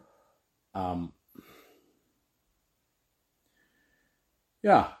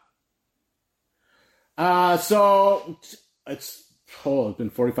 Yeah. So it's been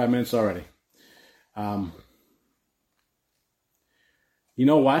 45 minutes already. You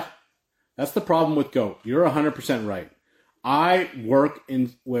know what? That's the problem with goat. You're 100% right. I work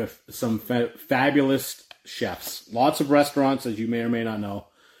with some fabulous chefs, lots of restaurants, as you may or may not know,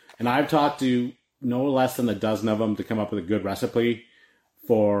 and I've talked to no less than a dozen of them to come up with a good recipe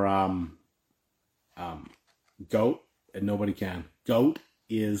for goat, and nobody can. Goat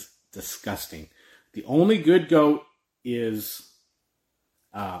is disgusting. The only good goat is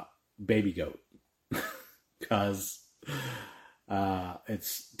baby goat because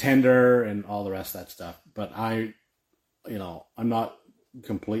it's tender and all the rest of that stuff. But I'm not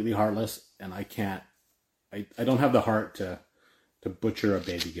completely heartless, and I don't have the heart to butcher a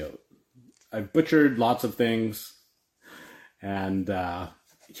baby goat. I've butchered lots of things, and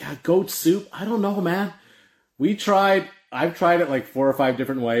goat soup. I don't know, man. I've tried it like 4 or 5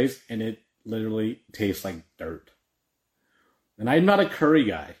 different ways, and it literally tastes like dirt. And I'm not a curry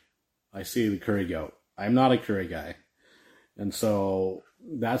guy. I see the curry goat. I'm not a curry guy. And so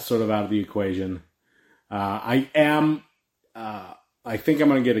that's sort of out of the equation. I think I'm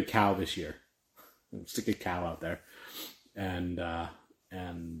going to get a cow this year. Stick a cow out there and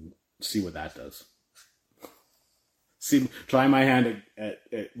see what that does. Try my hand at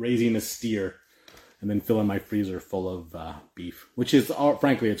raising a steer and then filling my freezer full of beef, which is,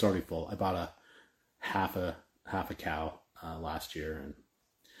 frankly, it's already full. I bought a half a cow last year, and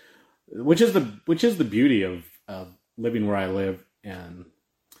which is the beauty of living where I live, and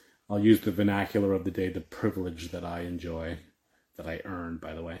I'll use the vernacular of the day, the privilege that I enjoy, that I earned,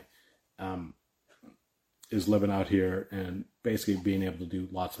 by the way, is living out here and basically being able to do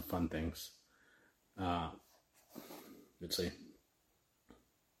lots of fun things. Let's see.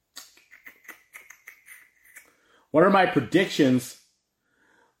 What are my predictions?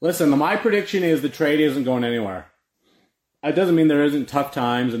 Listen, my prediction is the trade isn't going anywhere. It doesn't mean there isn't tough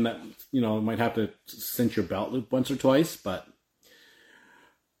times and that, might have to cinch your belt loop once or twice, but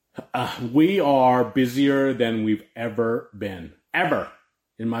we are busier than we've ever been. Ever.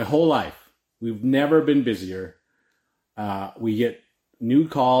 In my whole life. We've never been busier. We get new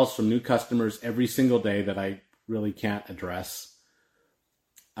calls from new customers every single day that I really can't address.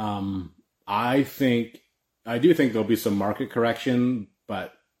 I do think there'll be some market correction,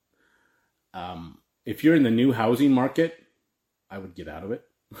 but if you're in the new housing market, I would get out of it.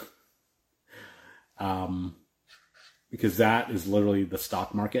 Because that is literally the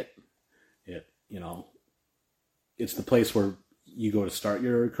stock market. It's the place where you go to start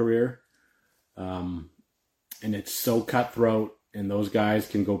your career. And it's so cutthroat, and those guys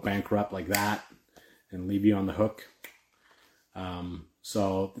can go bankrupt like that and leave you on the hook.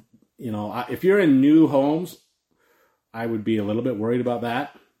 If you're in new homes, I would be a little bit worried about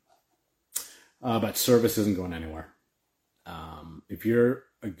that. But service isn't going anywhere. If you're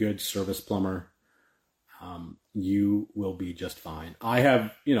a good service plumber, you will be just fine.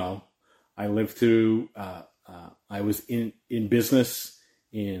 I lived through, I was in business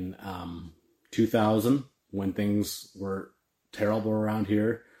in 2000 when things were terrible around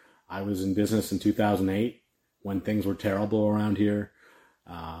here. I was in business in 2008 when things were terrible around here.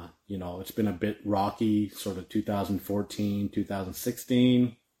 It's been a bit rocky, sort of 2014,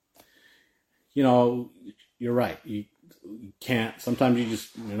 2016. You're right. You can't,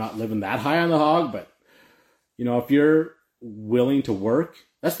 sometimes you're not living that high on the hog, but, if you're willing to work,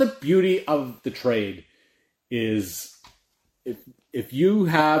 that's the beauty of the trade is if you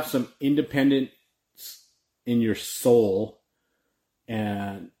have some independence in your soul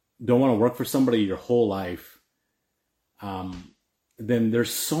and don't want to work for somebody your whole life, then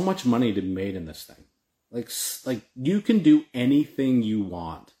there's so much money to be made in this thing. Like you can do anything you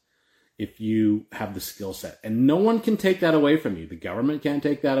want if you have the skill set, and no one can take that away from you. The government can't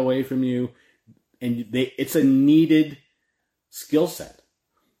take that away from you, and it's a needed skill set.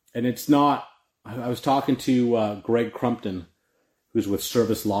 And it's not. I was talking to Greg Crumpton, who's with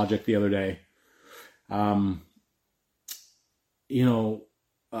Service Logic, the other day.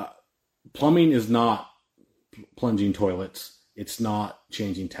 Plumbing is not plunging toilets. It's not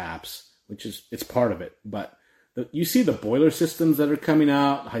changing taps, it's part of it. But you see the boiler systems that are coming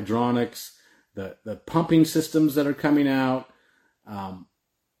out, hydronics, the pumping systems that are coming out.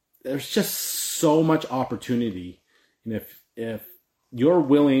 There's just so much opportunity. And if you're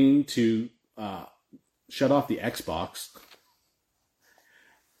willing to shut off the Xbox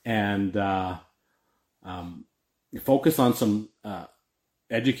and focus on some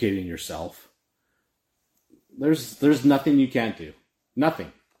educating yourself, there's nothing you can't do.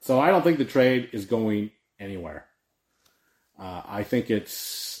 Nothing. So I don't think the trade is going anywhere. I think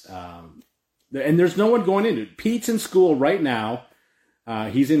it's and there's no one going into it. Pete's in school right now.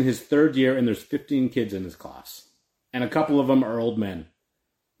 He's in his 3rd year, and there's 15 kids in his class, and a couple of them are old men.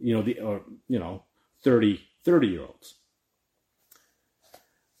 30-year-olds.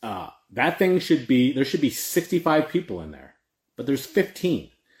 That thing there should be 65 people in there, but there's 15.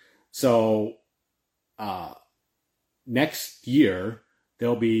 So next year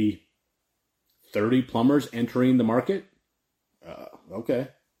there'll be 30 plumbers entering the market. Okay.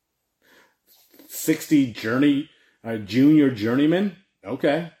 60 junior journeymen.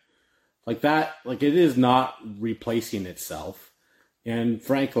 Okay. Like that, like it is not replacing itself. And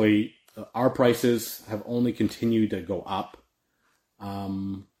frankly, our prices have only continued to go up.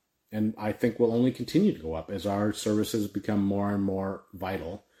 And I think will only continue to go up as our services become more and more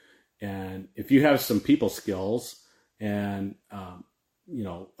vital. And if you have some people skills and,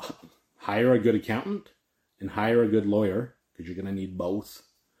 hire a good accountant and hire a good lawyer, because you're going to need both.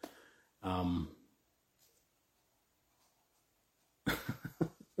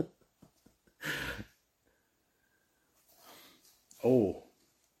 Oh,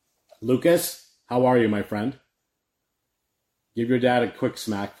 Lucas, how are you, my friend? Give your dad a quick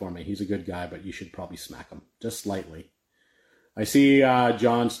smack for me. He's a good guy, but you should probably smack him just slightly. I see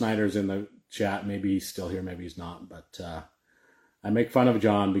John Snyder's in the chat. Maybe he's still here, maybe he's not. But I make fun of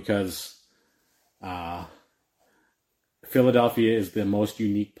John because Philadelphia is the most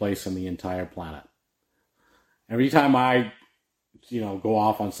unique place on the entire planet. Every time I, go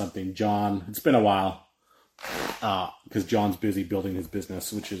off on something, John, it's been a while, because John's busy building his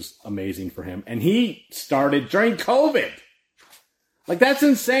business, which is amazing for him. And he started during COVID. Like, that's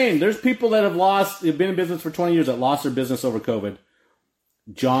insane. There's people that have been in business for 20 years that lost their business over COVID.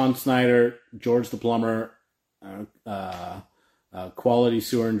 John Snyder, George the Plumber, Quality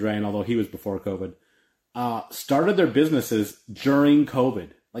Sewer and Drain, although he was before COVID, started their businesses during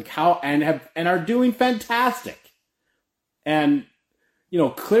COVID. Like how, and are doing fantastic. And,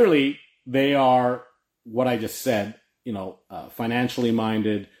 clearly they are what I just said, financially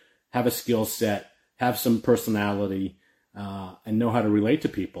minded, have a skill set, have some personality, and know how to relate to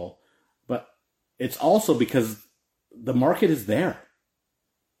people. But it's also because the market is there.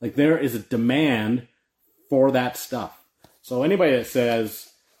 Like there is a demand for that stuff. So anybody that says,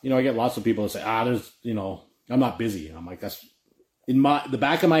 I get lots of people that say, I'm not busy. And I'm like, that's in the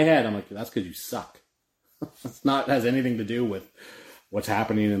back of my head. I'm like, that's because you suck. Has anything to do with what's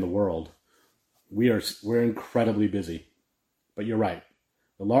happening in the world. We're incredibly busy. But you're right.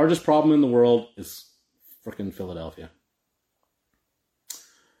 The largest problem in the world is frickin' Philadelphia.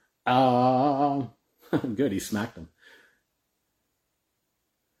 Good, he smacked him.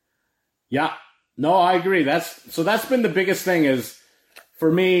 Yeah, no, I agree. That's been the biggest thing is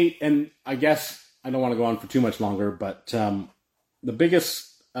for me, and I guess I don't want to go on for too much longer, but the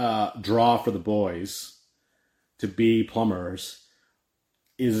biggest draw for the boys to be plumbers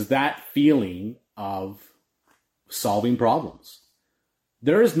is that feeling of solving problems.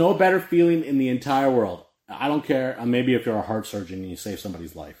 There is no better feeling in the entire world. I don't care. Maybe if you're a heart surgeon and you save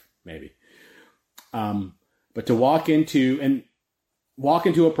somebody's life, maybe. But to walk into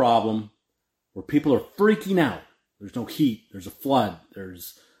a problem where people are freaking out. There's no heat. There's a flood.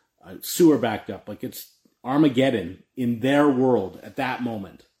 There's a sewer backed up. Like it's Armageddon in their world at that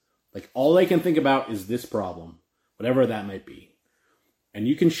moment. Like all they can think about is this problem, whatever that might be. And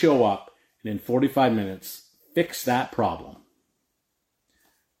you can show up and in 45 minutes fix that problem.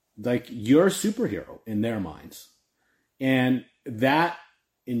 Like you're a superhero in their minds. And that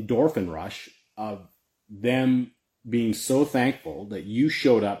endorphin rush of them being so thankful that you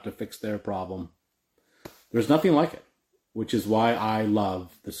showed up to fix their problem, there's nothing like it, which is why I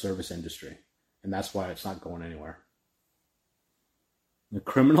love the service industry. And that's why it's not going anywhere. A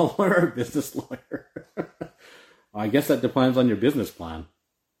criminal lawyer, business lawyer. I guess that depends on your business plan.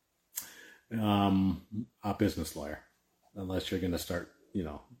 A business lawyer, unless you're going to start,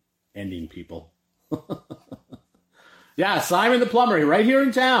 ending people. Yeah, Simon the plumber, right here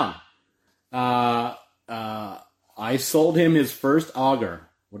in town. I sold him his first auger.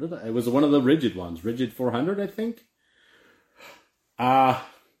 It was one of the rigid ones, Rigid 400, I think.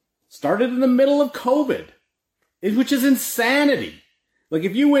 Started in the middle of COVID, which is insanity. Like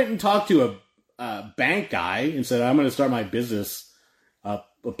if you went and talked to a bank guy and said, I'm going to start my business, a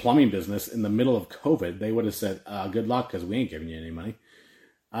plumbing business in the middle of COVID, they would have said, good luck because we ain't giving you any money.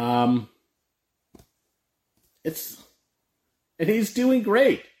 And he's doing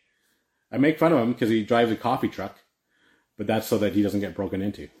great. I make fun of him because he drives a coffee truck, but that's so that he doesn't get broken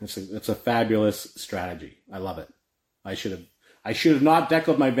into. It's a fabulous strategy. I love it. I should have not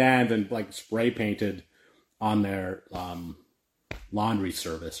deckled my van and like spray painted on their laundry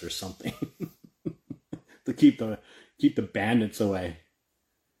service or something to keep the bandits away.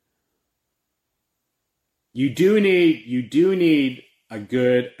 You do need a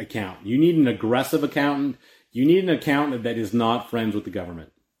good accountant. You need an aggressive accountant. You need an accountant that is not friends with the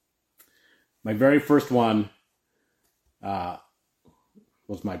government. My very first one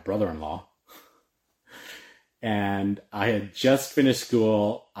was my brother-in-law. And I had just finished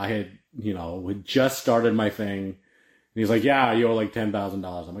school. I had, had just started my thing. And he's like, yeah, you owe like $10,000.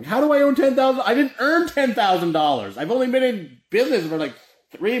 I'm like, how do I owe $10,000? I didn't earn $10,000. I've only been in business for like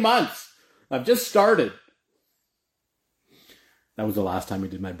 3 months. I've just started. That was the last time we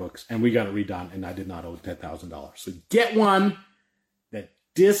did my books. And we got it redone, and I did not owe $10,000. So get one that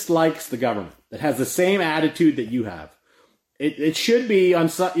dislikes the government, that has the same attitude that you have. It should be on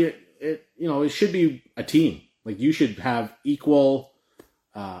it should be a team. Like you should have equal,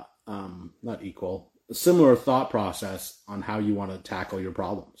 not equal, a similar thought process on how you want to tackle your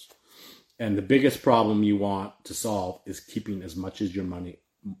problems. And the biggest problem you want to solve is keeping as much of your money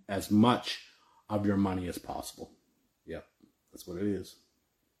as possible. Yep, that's what it is.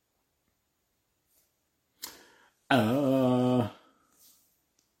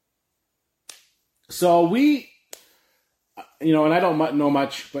 So we, and I don't know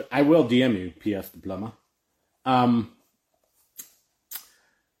much, but I will DM you, PS Diploma.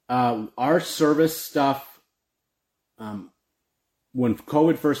 Our service stuff, when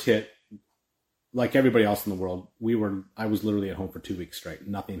COVID first hit, like everybody else in the world, I was literally at home for 2 weeks straight.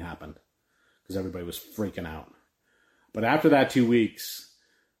 Nothing happened because everybody was freaking out. But after that 2 weeks,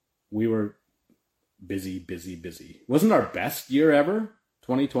 we were busy. Wasn't our best year ever,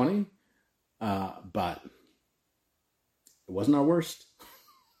 2020, but it wasn't our worst.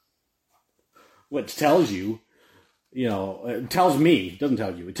 Which tells you, it tells me, it doesn't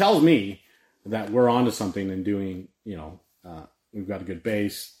tell you, it tells me that we're onto something and doing, we've got a good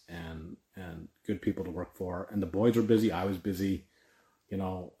base and good people to work for. And the boys were busy. I was busy.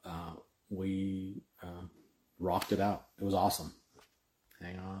 We rocked it out. It was awesome.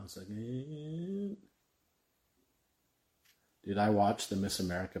 Hang on a second. Did I watch the Miss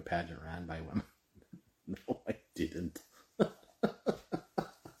America pageant ran by women? No, I didn't.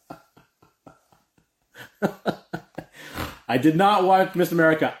 I did not watch Miss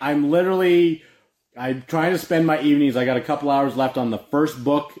America. I'm trying to spend my evenings. I got a couple hours left on the first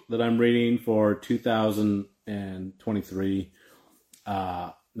book that I'm reading for 2023,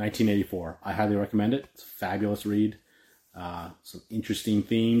 1984. I highly recommend it. It's a fabulous read. Some interesting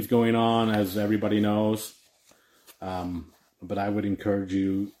themes going on, as everybody knows. But I would encourage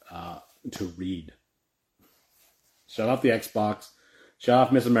you to read. Shut off the Xbox. Shut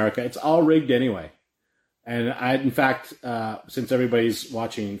off Miss America. It's all rigged anyway. And in fact, since everybody's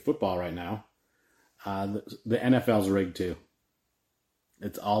watching football right now, the NFL's rigged too.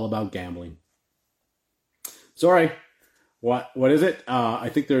 It's all about gambling. Sorry, what is it? I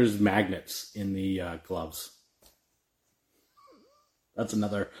think there's magnets in the gloves. That's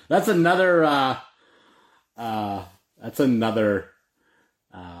another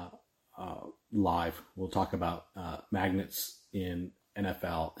live. We'll talk about magnets in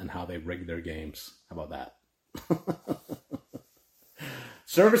NFL and how they rig their games. How about that?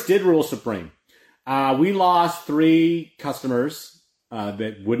 Service did rule supreme. We lost 3 customers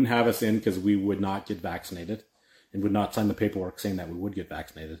that wouldn't have us in because we would not get vaccinated and would not sign the paperwork saying that we would get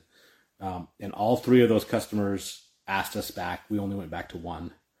vaccinated. And all 3 of those customers asked us back. We only went back to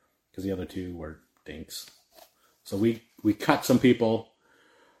 1 because the other 2 were dinks. So we cut some people.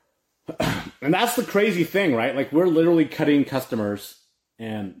 And that's the crazy thing, right? Like we're literally cutting customers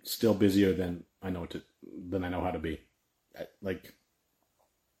and still busier than I know how to be. Like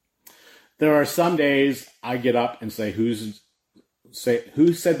there are some days I get up and say who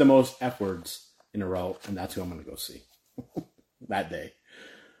said the most F words in a row, and that's who I'm going to go see that day.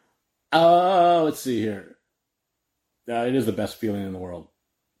 Let's see here. It is the best feeling in the world.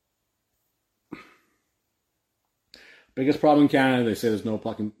 Biggest problem in Canada, they say there's no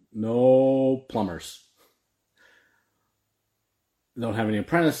plumbers. They don't have any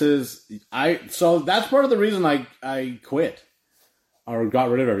apprentices. So that's part of the reason I quit or got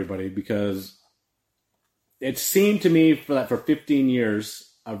rid of everybody, because it seemed to me for 15 years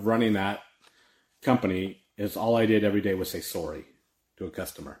of running that company is all I did every day was say sorry to a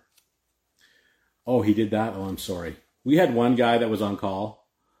customer. Oh, he did that? Oh, I'm sorry. We had one guy that was on call.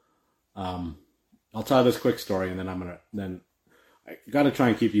 I'll tell this quick story, and then I got to try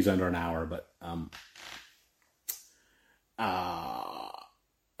and keep these under an hour. But I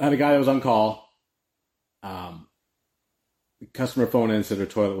had a guy that was on call. The customer phoned in and said her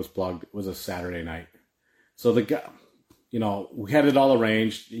toilet was plugged. It was a Saturday night, so the guy, we had it all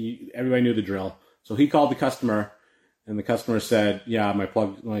arranged. Everybody knew the drill. So he called the customer, and the customer said, "Yeah, my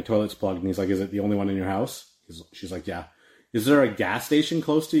toilet's plugged." And he's like, "Is it the only one in your house?" She's like, "Yeah." "Is there a gas station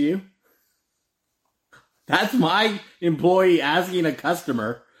close to you?" That's my employee asking a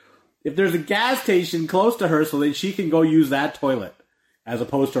customer if there's a gas station close to her so that she can go use that toilet as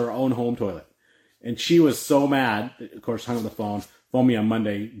opposed to her own home toilet. And she was so mad, of course, hung up the phone, phoned me on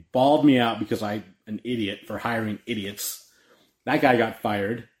Monday, bawled me out because I'm an idiot for hiring idiots. That guy got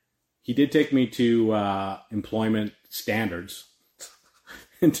fired. He did take me to employment standards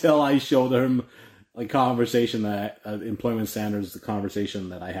until I showed him a conversation that employment standards, the conversation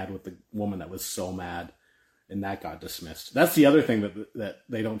that I had with the woman that was so mad, and that got dismissed. That's the other thing that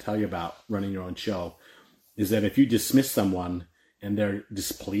they don't tell you about running your own show, is that if you dismiss someone and they're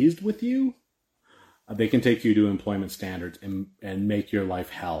displeased with you, they can take you to employment standards and make your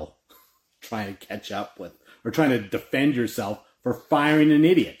life hell trying to catch up with or trying to defend yourself for firing an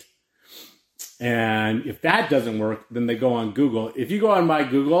idiot. And if that doesn't work, then they go on Google. If you go on my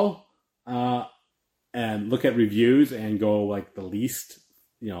Google and look at reviews and go like the least,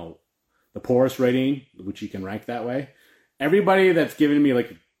 the poorest rating, which you can rank that way, everybody that's given me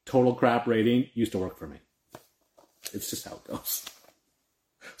like a total crap rating used to work for me. It's just how it goes.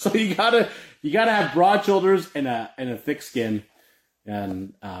 So you gotta have broad shoulders and a thick skin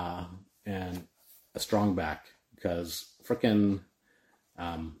and a strong back, because frickin'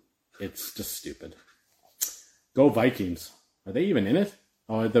 it's just stupid. Go Vikings. Are they even in it?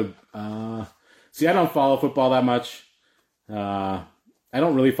 See, I don't follow football that much. I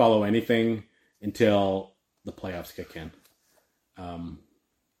don't really follow anything until the playoffs kick in.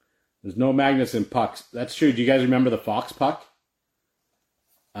 There's no magnets in pucks. That's true. Do you guys remember the Fox puck?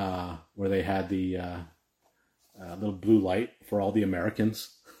 Where they had the little blue light for all the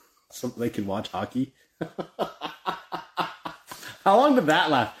Americans so they could watch hockey. How long did that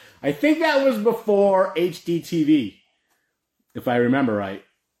last? I think that was before HDTV, if I remember right.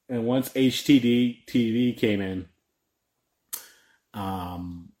 And once HDTV came in,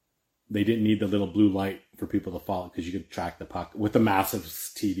 they didn't need the little blue light for people to follow because you could track the puck with the massive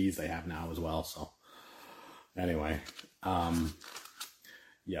TVs they have now as well. So anyway,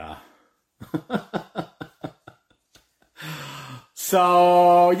 yeah.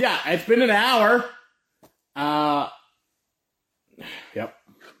 So yeah, it's been an hour. Yep.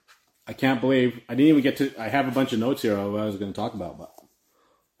 I can't believe I didn't even get to. I have a bunch of notes here of what I was going to talk about, but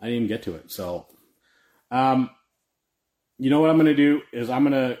I didn't even get to it. So, you know what I'm going to do is I'm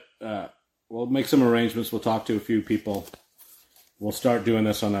going to we'll make some arrangements. We'll talk to a few people. We'll start doing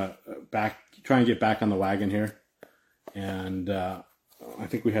this on try and get back on the wagon here. And I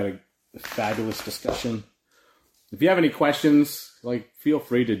think we had a fabulous discussion. If you have any questions, feel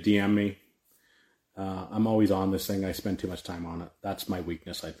free to DM me. I'm always on this thing. I spend too much time on it. That's my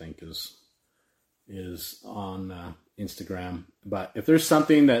weakness, I think, is on Instagram. But if there's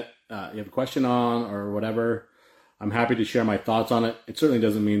something that you have a question on or whatever, I'm happy to share my thoughts on it. It certainly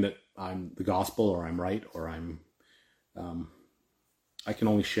doesn't mean that I'm the gospel or I'm right or I can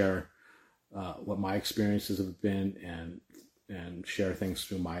only share what my experiences have been and share things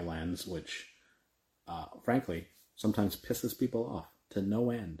through my lens, which, frankly, sometimes pisses people off to no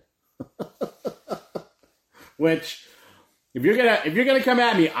end. Which, if you're gonna come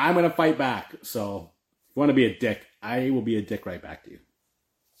at me, I'm gonna fight back. So, if you want to be a dick, I will be a dick right back to you.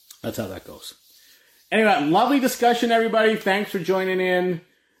 That's how that goes. Anyway, lovely discussion, everybody. Thanks for joining in.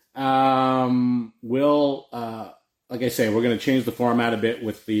 We'll, like I say, we're gonna change the format a bit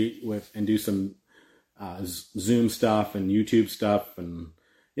and do some Zoom stuff and YouTube stuff, and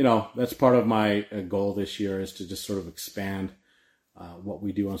that's part of my goal this year is to just sort of expand what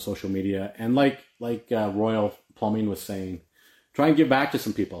we do on social media. And like Royal Plumbing was saying, try and give back to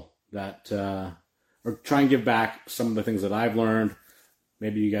some people that, or try and give back some of the things that I've learned.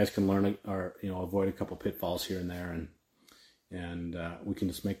 Maybe you guys can learn or, avoid a couple pitfalls here and there, and we can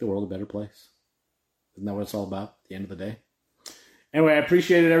just make the world a better place. Isn't that what it's all about at the end of the day? Anyway, I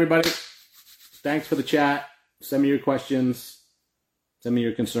appreciate it, everybody. Thanks for the chat. Send me your questions. Send me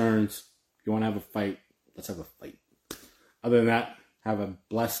your concerns. If you want to have a fight, let's have a fight. Other than that, have a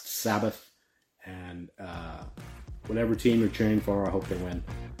blessed Sabbath, and whatever team you're cheering for, I hope they win.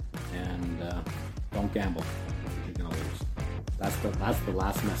 And don't gamble. You're gonna lose. That's the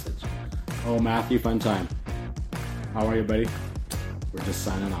last message. Oh, Matthew, fun time. How are you, buddy? We're just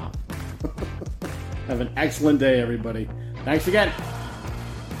signing off. Have an excellent day, everybody. Thanks again.